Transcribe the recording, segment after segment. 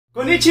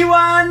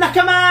Konnichiwa,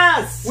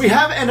 Nakamas! We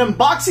have an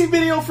unboxing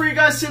video for you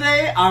guys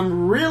today.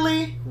 I'm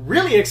really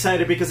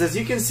excited because as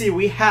you can see,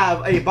 we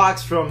have a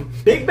box from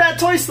Big Bad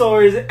Toy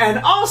Stores and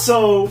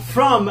also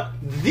from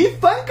the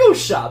Funko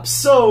Shop.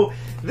 So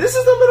this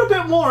is a little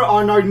bit more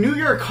on our New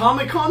York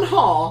Comic Con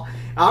haul.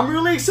 I'm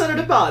really excited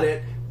about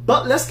it.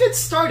 But let's get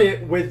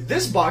started with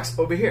this box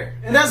over here.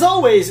 And as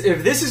always,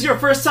 if this is your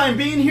first time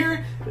being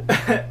here,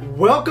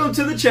 welcome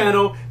to the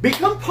channel.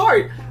 Become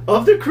part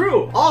of the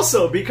crew.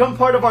 Also, become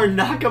part of our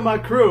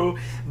Nakama crew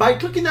by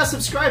clicking that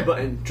subscribe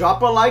button.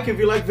 Drop a like if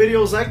you like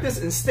videos like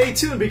this, and stay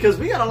tuned because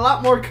we got a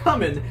lot more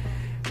coming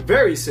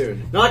very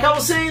soon. Now, like I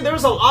was saying,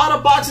 there's a lot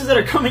of boxes that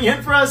are coming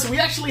in for us. We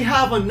actually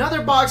have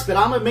another box, but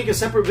I'm gonna make a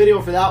separate video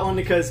for that one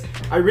because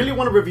I really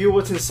want to review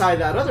what's inside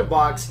that other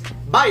box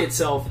by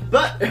itself.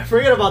 But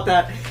forget about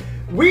that.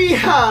 We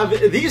have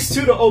these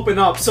two to open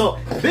up. So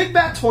Big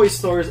Bad Toy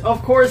Stores,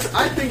 of course,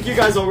 I think you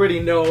guys already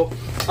know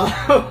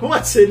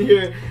what's in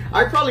here.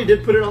 I probably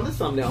did put it on the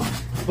thumbnail,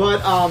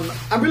 but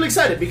I'm really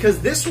excited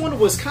because this one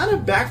was kind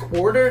of back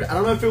ordered. I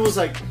don't know if it was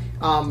like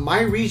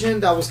my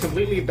region that was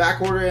completely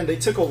back ordered and they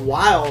took a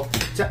while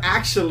to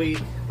actually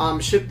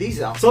ship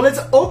these out. So let's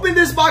open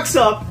this box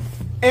up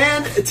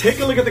and take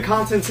a look at the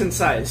contents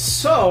inside.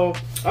 So,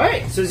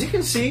 alright, so as you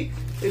can see,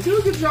 they do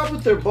a good job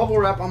with their bubble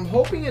wrap. I'm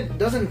hoping it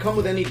doesn't come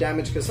with any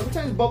damage because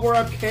sometimes bubble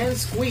wrap can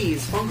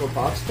squeeze Funko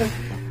Pops.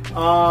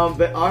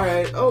 But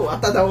alright. Oh, I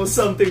thought that was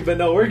something, but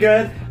no, we're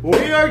good.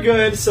 We are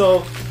good.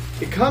 So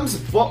it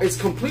comes,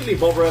 it's completely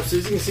bubble wrap. So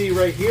as you can see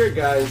right here,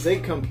 guys, they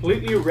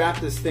completely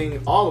wrap this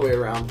thing all the way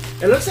around.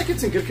 It looks like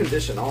it's in good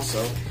condition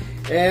also.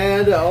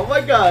 And oh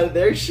my god,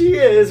 there she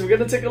is. We're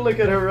gonna take a look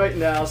at her right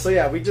now. So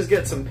yeah, we just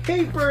get some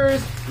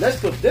papers. Let's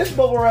put this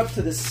bubble wrap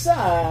to the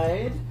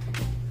side.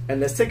 And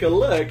let's take a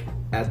look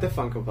at the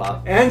Funko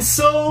Pop. And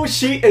so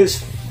she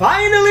is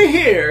finally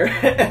here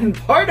and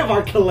part of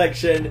our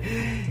collection,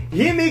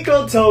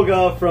 Himiko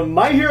Toga from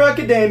My Hero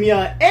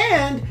Academia,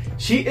 and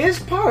she is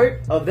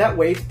part of that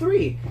Wave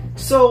 3.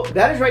 So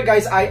that is right,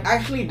 guys. I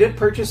actually did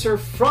purchase her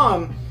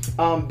from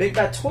Big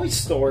Bad Toy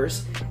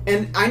Stores,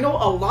 and I know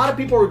a lot of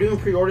people were doing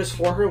pre-orders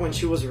for her when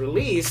she was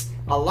released.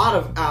 A lot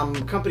of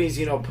companies,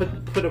 you know,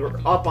 put her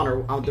up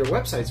on their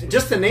websites.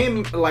 Just to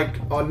name like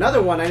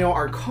another one, I know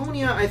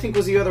Arconia, I think,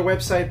 was the other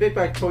website. Big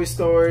Bad Toy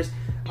Stores,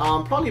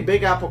 probably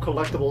Big Apple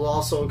Collectibles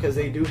also, because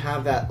they do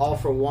have that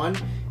all-for-one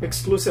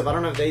exclusive. I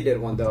don't know if they did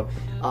one though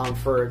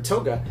for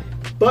Toga.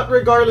 But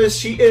regardless,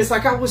 she is,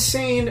 like I was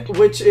saying,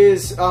 which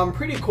is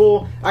pretty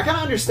cool. I kind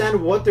of understand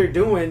what they're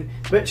doing,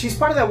 but she's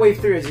part of that Wave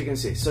 3, as you can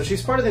see. So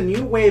she's part of the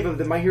new wave of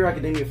the My Hero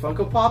Academia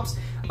Funko Pops.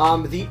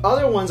 The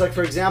other ones, like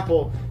for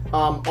example,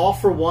 All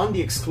for One,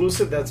 the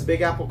exclusive, that's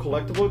Big Apple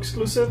Collectible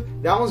exclusive,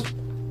 that one's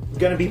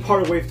gonna be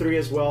part of Wave 3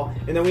 as well.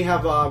 And then we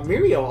have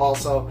Mirio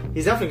also.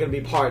 He's definitely gonna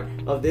be part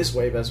of this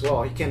wave as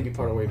well. He can be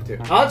part of Wave 2.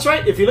 That's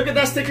right, if you look at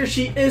that sticker,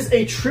 she is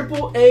a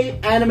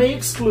AAA anime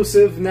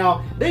exclusive.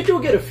 Now, they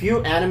do get a few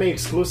anime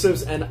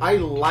exclusives, and I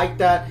like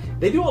that.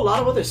 They do a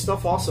lot of other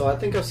stuff also. I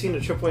think I've seen a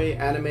AAA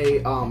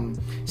anime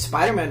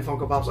Spider-Man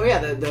Funko Pops. Oh yeah,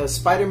 the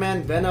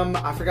Spider-Man, Venom,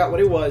 I forgot what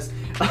it was.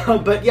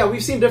 But yeah,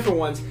 we've seen different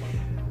ones.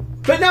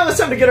 But now it's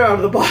time to get her out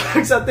of the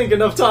box. I think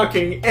enough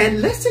talking,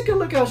 and let's take a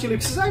look how she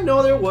looks, because I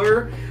know there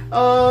were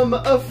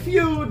a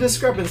few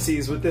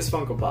discrepancies with this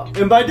Funko Pop.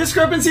 And by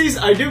discrepancies,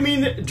 I do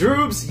mean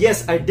Droobz.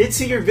 Yes, I did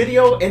see your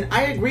video, and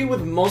I agree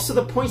with most of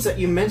the points that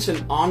you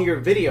mentioned on your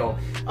video.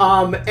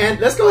 And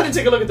let's go ahead and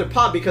take a look at the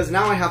pop, because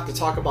now I have to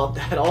talk about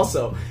that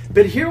also.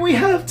 But here we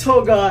have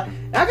Toga.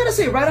 I gotta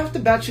say, right off the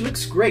bat, she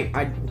looks great.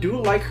 I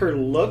do like her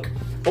look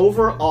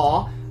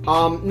overall.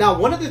 Now,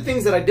 one of the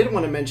things that I did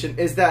want to mention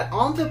is that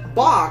on the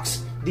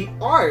box, the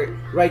art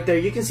right there,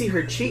 you can see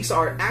her cheeks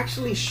are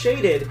actually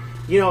shaded.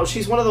 You know,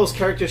 she's one of those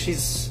characters,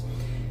 she's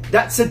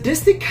that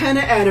sadistic kind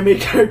of anime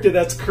character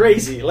that's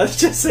crazy. Let's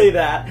just say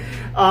that.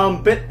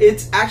 But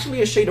it's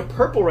actually a shade of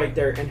purple right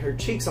there in her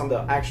cheeks on the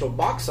actual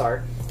box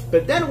art.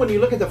 But then when you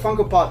look at the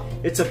Funko Pop,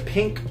 it's a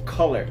pink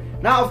color.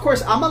 Now, of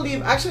course, I'm gonna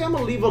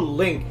leave a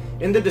link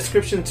in the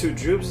description to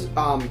Droobz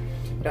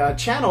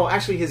channel,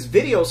 actually his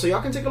video, so y'all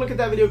can take a look at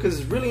that video because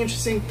it's really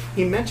interesting.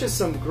 He mentions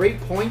some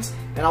great points,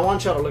 and I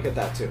want y'all to look at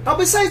that too. Now,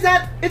 besides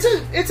that,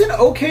 it's an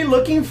okay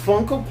looking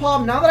Funko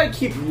Pop. Now that I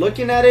keep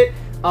looking at it,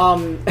 I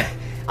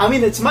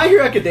mean, it's My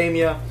Hero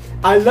Academia.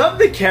 I love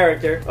the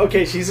character.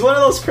 Okay, she's one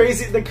of those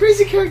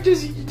crazy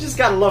characters. You just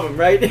gotta love them,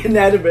 right? In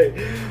anime.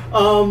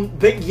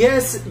 But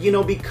yes, you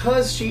know,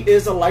 because she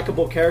is a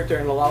likable character,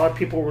 and a lot of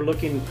people were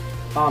looking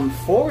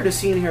forward to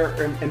seeing her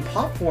in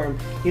pop form.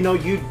 You know,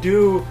 you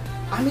do.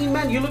 I mean,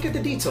 man, you look at the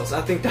details.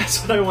 I think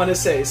that's what I want to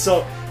say.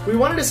 So we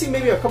wanted to see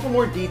maybe a couple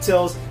more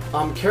details,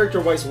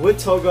 character-wise, with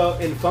Toga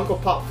in Funko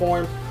Pop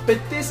form. But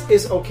this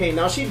is okay.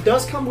 Now, she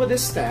does come with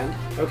this stand.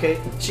 Okay,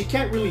 she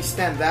can't really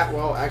stand that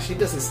well. Actually,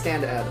 doesn't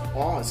stand at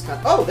all. It's kind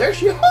of, oh, there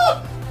she is.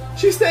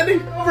 She's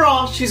standing.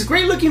 Overall, she's a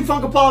great-looking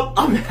Funko Pop.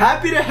 I'm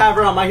happy to have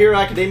her on My Hero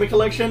Academia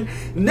collection.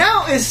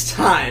 Now it's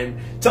time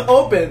to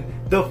open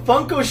the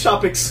Funko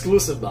Shop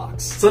Exclusive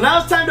box. So now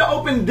it's time to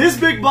open this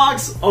big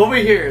box over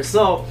here.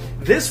 So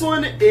this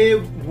one,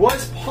 it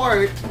was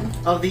part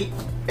of the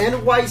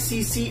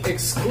NYCC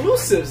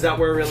Exclusives that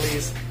were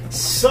released.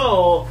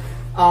 So,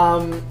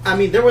 I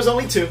mean, there was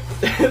only two.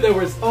 There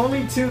was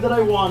only two that I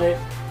wanted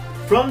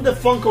from the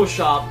Funko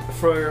Shop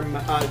from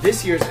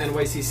this year's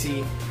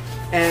NYCC.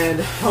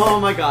 And oh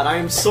my god, I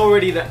am so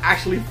ready to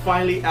actually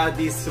finally add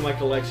these to my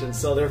collection.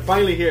 So they're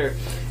finally here.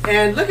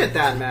 And look at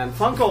that, man.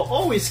 Funko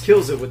always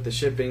kills it with the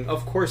shipping.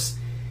 Of course,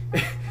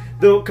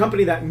 the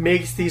company that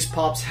makes these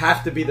pops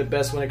have to be the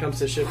best when it comes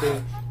to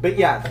shipping. But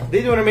yeah,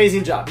 they do an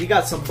amazing job. You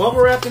got some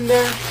bubble wrap in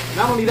there.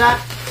 Not only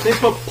that, they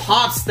put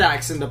pop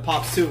stacks in the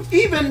pops too,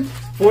 even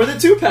for the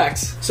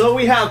 2-packs. So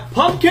we have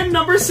pumpkin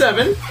number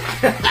 7.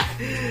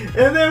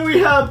 And then we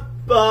have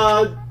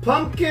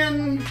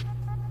pumpkin...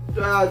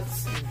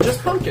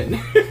 just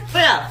pumpkin. So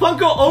yeah,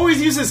 Funko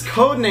always uses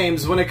code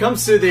names when it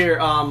comes to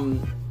their,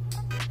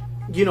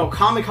 you know,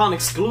 Comic-Con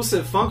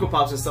exclusive Funko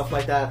Pops and stuff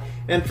like that.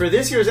 And for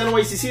this year's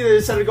NYCC, they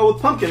decided to go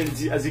with pumpkin,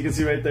 as you can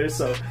see right there.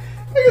 So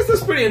I guess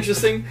that's pretty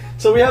interesting.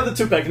 So we have the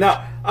 2-pack.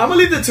 Now, I'm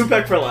gonna leave the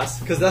 2-pack for last,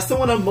 because that's the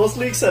one I'm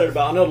mostly excited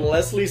about. I know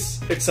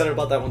Leslie's excited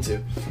about that one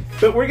too.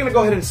 But we're gonna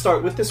go ahead and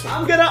start with this one.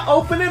 I'm gonna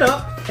open it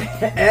up,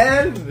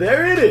 and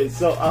there it is.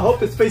 So I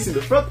hope it's facing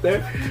the front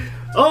there.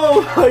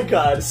 Oh my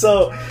god.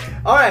 So,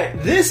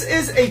 alright, this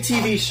is a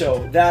TV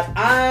show that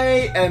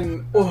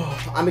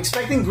I'm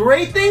expecting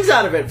great things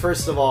out of it,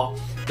 first of all.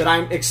 That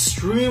I'm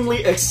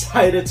extremely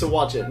excited to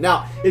watch it.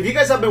 Now, if you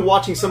guys have been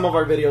watching some of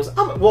our videos,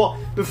 well,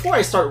 before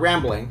I start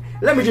rambling,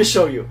 let me just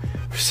show you.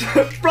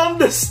 From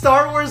the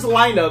Star Wars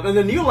lineup and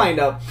the new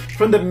lineup,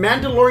 from the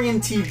Mandalorian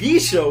TV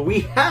show,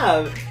 we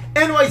have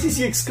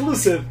NYCC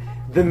exclusive,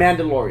 The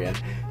Mandalorian.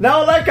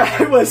 Now, like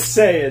I was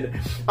saying,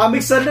 I'm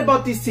excited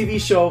about this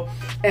TV show,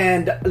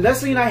 and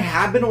Leslie and I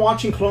have been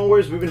watching Clone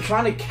Wars. We've been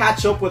trying to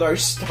catch up with our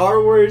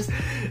Star Wars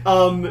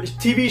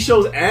TV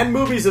shows and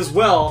movies as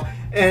well,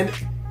 and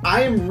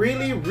I am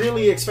really,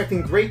 really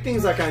expecting great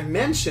things, like I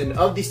mentioned,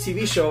 of this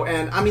TV show.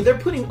 And I mean, they're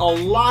putting a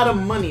lot of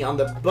money on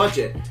the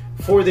budget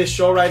for this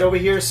show right over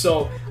here.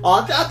 So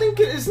I think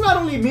it's not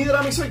only me that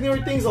I'm expecting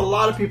great things, a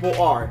lot of people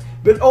are.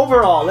 But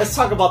overall, let's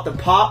talk about the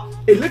pop.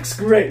 It looks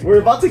great. We're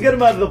about to get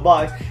them out of the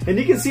box. And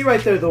you can see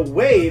right there the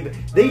wave.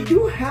 They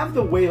do have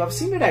the wave. I've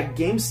seen it at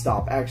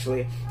GameStop,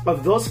 actually,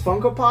 of those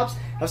Funko Pops.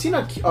 I've seen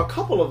a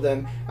couple of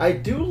them. I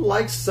do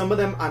like some of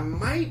them. I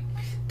might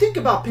think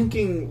about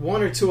picking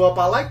one or two up.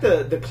 I like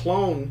the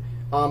clone,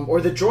 or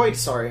the droid,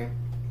 sorry.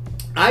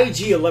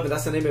 IG-11,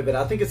 that's the name of it.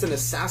 I think it's an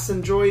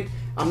assassin droid.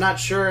 I'm not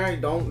sure.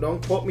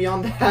 Don't quote me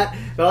on that.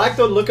 But I like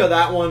the look of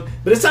that one.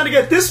 But it's time to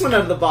get this one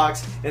out of the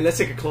box, and let's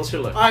take a closer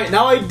look. Alright,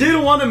 now I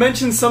did want to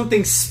mention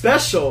something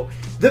special.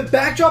 The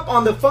backdrop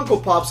on the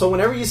Funko Pop, so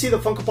whenever you see the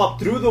Funko Pop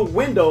through the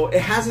window,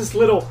 it has this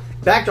little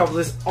backdrop,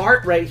 this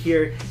art right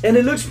here, and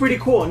it looks pretty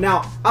cool.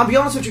 Now, I'll be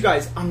honest with you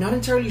guys, I'm not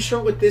entirely sure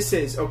what this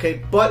is,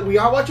 okay? But we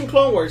are watching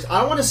Clone Wars. I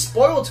don't want to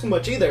spoil too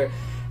much either,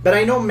 but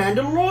I know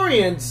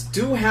Mandalorians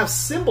do have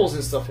symbols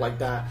and stuff like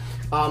that.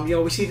 You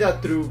know, we see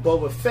that through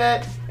Boba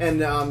Fett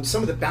and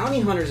some of the bounty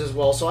hunters as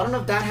well, so I don't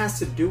know if that has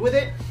to do with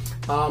it.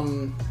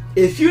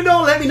 If you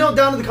know, let me know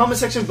down in the comment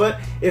section, but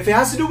if it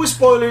has to do with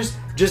spoilers,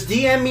 just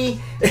DM me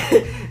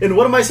in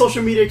one of my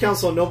social media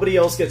accounts so nobody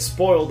else gets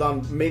spoiled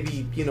on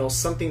maybe, you know,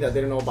 something that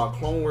they don't know about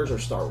Clone Wars or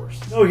Star Wars.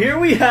 So here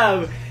we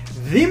have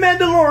the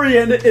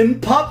Mandalorian in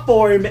pop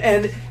form,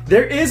 and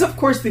there is, of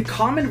course, the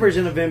common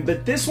version of him,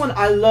 but this one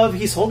I love.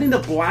 He's holding the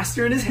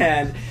blaster in his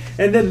hand,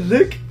 and then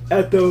look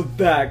at the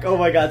back. Oh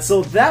my god.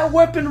 So that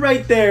weapon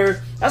right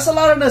there, that's a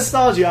lot of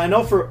nostalgia. I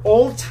know for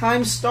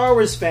old-time Star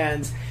Wars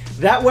fans,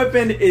 that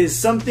weapon is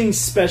something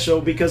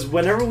special, because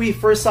whenever we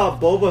first saw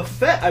Boba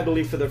Fett, I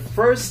believe, for the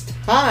first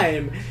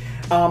time,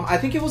 I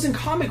think it was in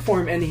comic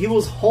form, and he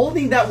was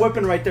holding that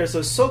weapon right there. So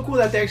it's so cool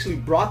that they actually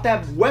brought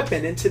that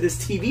weapon into this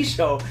TV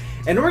show,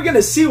 and we're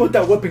gonna see what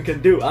that weapon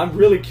can do. I'm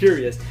really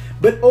curious.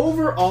 But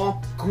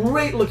overall,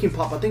 great looking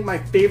pop. I think my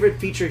favorite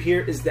feature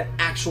here is the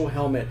actual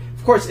helmet.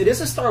 Of course, it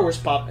is a Star Wars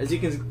pop. As you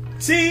can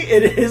see,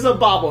 it is a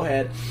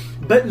bobblehead.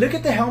 But look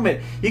at the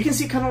helmet. You can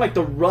see kind of like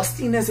the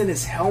rustiness in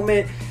his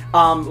helmet,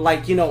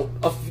 like, you know,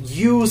 of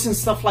use and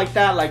stuff like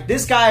that. Like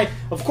this guy,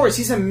 of course,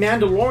 he's a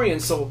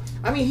Mandalorian, so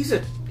I mean, he's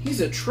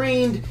a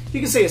trained,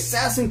 you can say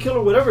assassin,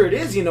 killer, whatever it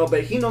is, you know,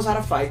 but he knows how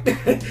to fight.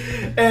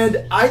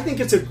 And I think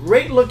it's a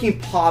great looking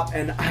pop,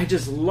 and I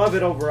just love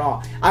it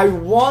overall. I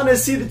want to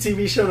see the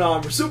TV show now.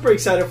 I'm super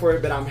excited for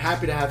it, but I'm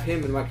happy to have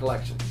him in my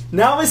collection.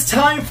 Now it's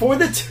time for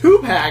the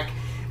 2-pack.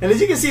 And as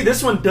you can see,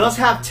 this one does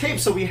have tape,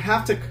 so we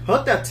have to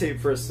cut that tape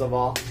first of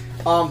all.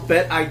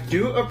 But I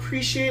do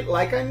appreciate,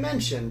 like I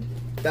mentioned,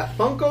 that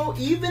Funko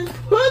even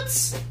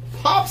puts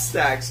pop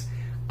stacks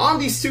on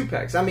these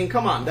 2-packs. I mean,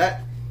 come on,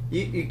 that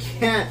you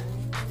can't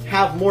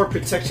have more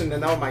protection than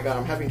that. Oh my god,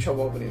 I'm having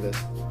trouble opening this.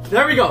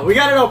 There we go, we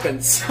got it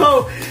open.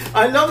 So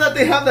I love that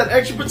they have that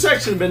extra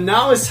protection, but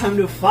now it's time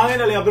to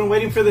finally, I've been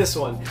waiting for this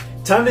one.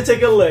 Time to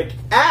take a look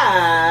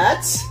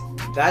at,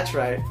 that's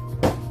right,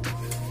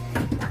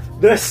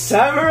 the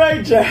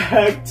Samurai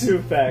Jack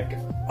 2-pack.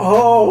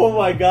 Oh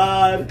my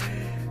god.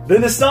 The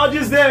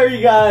nostalgia's there,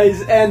 you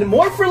guys, and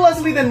more for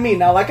Leslie than me.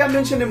 Now, like I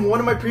mentioned in one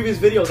of my previous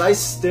videos, I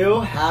still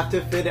have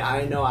to finish.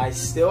 I know I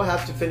still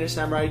have to finish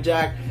Samurai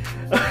Jack,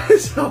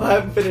 so I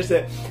haven't finished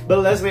it. But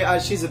Leslie,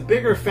 she's a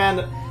bigger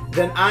fan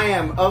than I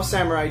am of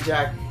Samurai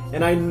Jack,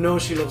 and I know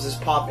she loves this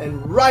pop.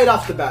 And right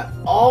off the bat,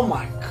 oh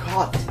my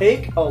god,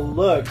 take a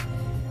look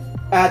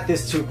at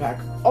this 2-pack.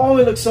 Oh,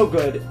 it looks so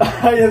good.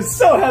 I am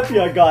so happy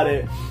I got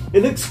it.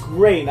 It looks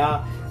great.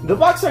 Now, the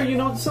box art, you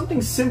know,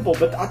 something simple,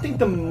 but I think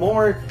the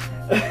more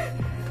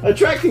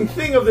attracting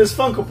thing of this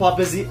Funko Pop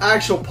is the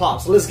actual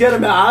pops. Let's get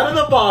them out of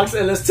the box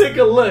and let's take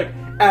a look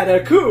at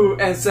Aku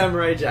and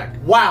Samurai Jack.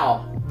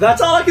 Wow, that's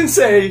all I can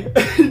say.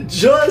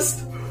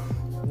 Just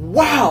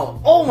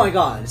wow. Oh my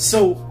god,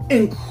 so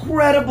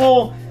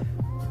incredible.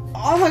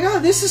 Oh my god,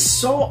 this is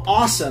so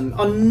awesome.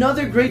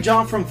 Another great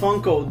job from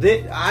Funko.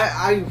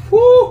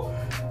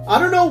 I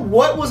don't know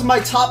what was my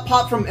top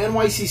pop from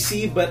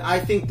NYCC, but I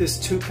think this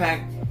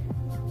 2-pack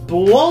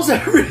blows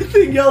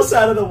everything else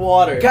out of the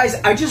water. Guys,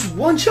 I just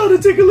want y'all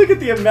to take a look at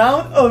the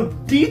amount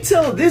of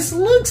detail. This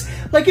looks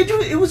like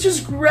it was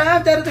just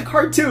grabbed out of the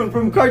cartoon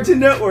from Cartoon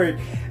Network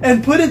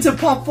and put into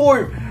pop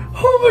form.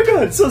 Oh my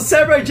god, so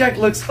Samurai Jack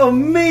looks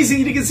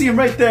amazing. You can see him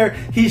right there.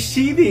 He's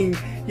sheathing,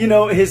 you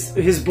know,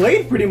 his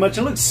blade pretty much.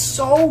 It looks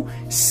so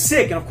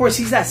sick. And of course,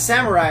 he's that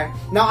samurai.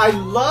 Now, I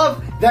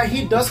love that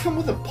he does come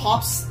with a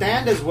pop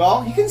stand as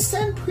well. He can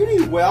stand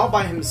pretty well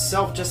by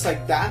himself just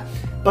like that.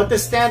 But the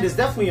stand is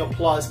definitely a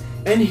plus,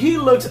 and he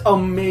looks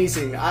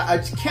amazing. I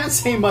can't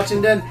say much.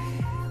 And then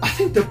I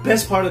think the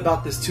best part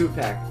about this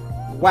 2-pack,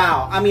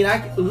 wow. I mean,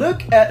 I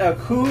look at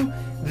Aku.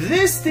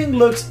 This thing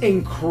looks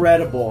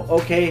incredible,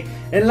 okay?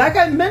 And like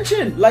I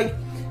mentioned, like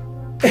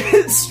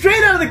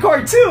straight out of the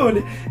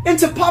cartoon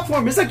into pop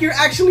form. It's like you're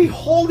actually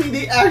holding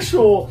the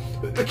actual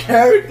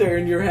character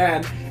in your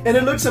hand, and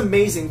it looks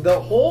amazing. The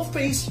whole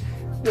face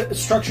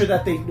structure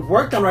that they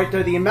worked on right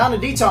there, the amount of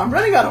detail. I'm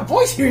running out of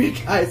voice here, you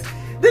guys.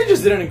 They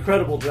just did an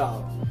incredible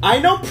job. I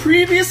know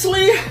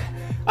previously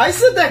I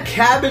said that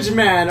Cabbage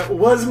Man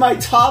was my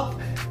top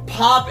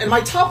pop and my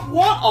top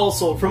one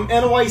also from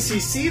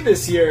NYCC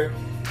this year.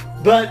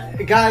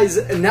 But guys,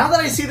 now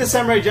that I see the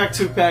Samurai Jack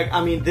 2-pack,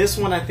 I mean, this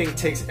one I think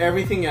takes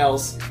everything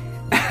else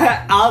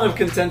out of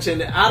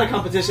contention, out of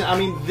competition. I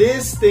mean,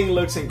 this thing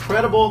looks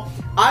incredible.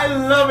 I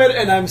love it,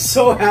 and I'm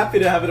so happy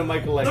to have it in my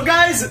collection. So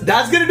guys,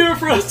 that's gonna do it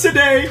for us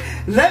today.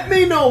 Let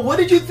me know, what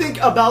did you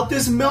think about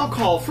this mail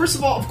call? First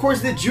of all, of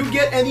course, did you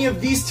get any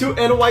of these 2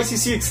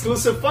 NYCC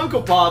exclusive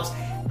Funko Pops?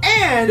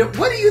 And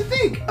what do you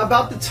think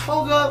about the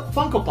Toga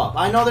Funko Pop?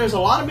 I know there's a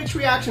lot of mixed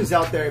reactions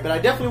out there, but I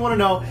definitely want to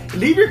know.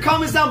 Leave your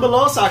comments down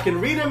below so I can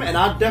read them, and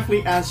I'll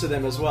definitely answer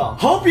them as well.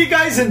 Hope you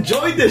guys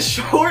enjoyed this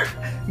short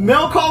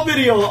mail call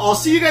video. I'll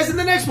see you guys in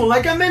the next one.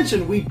 Like I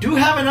mentioned, we do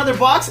have another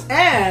box,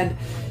 and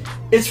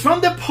it's from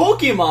the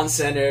Pokemon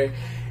Center.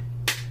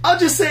 I'll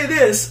just say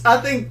this,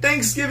 I think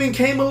Thanksgiving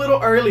came a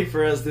little early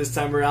for us this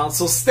time around,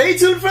 so stay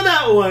tuned for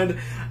that one.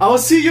 I will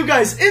see you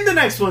guys in the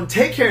next one.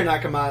 Take care,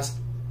 Nakamas.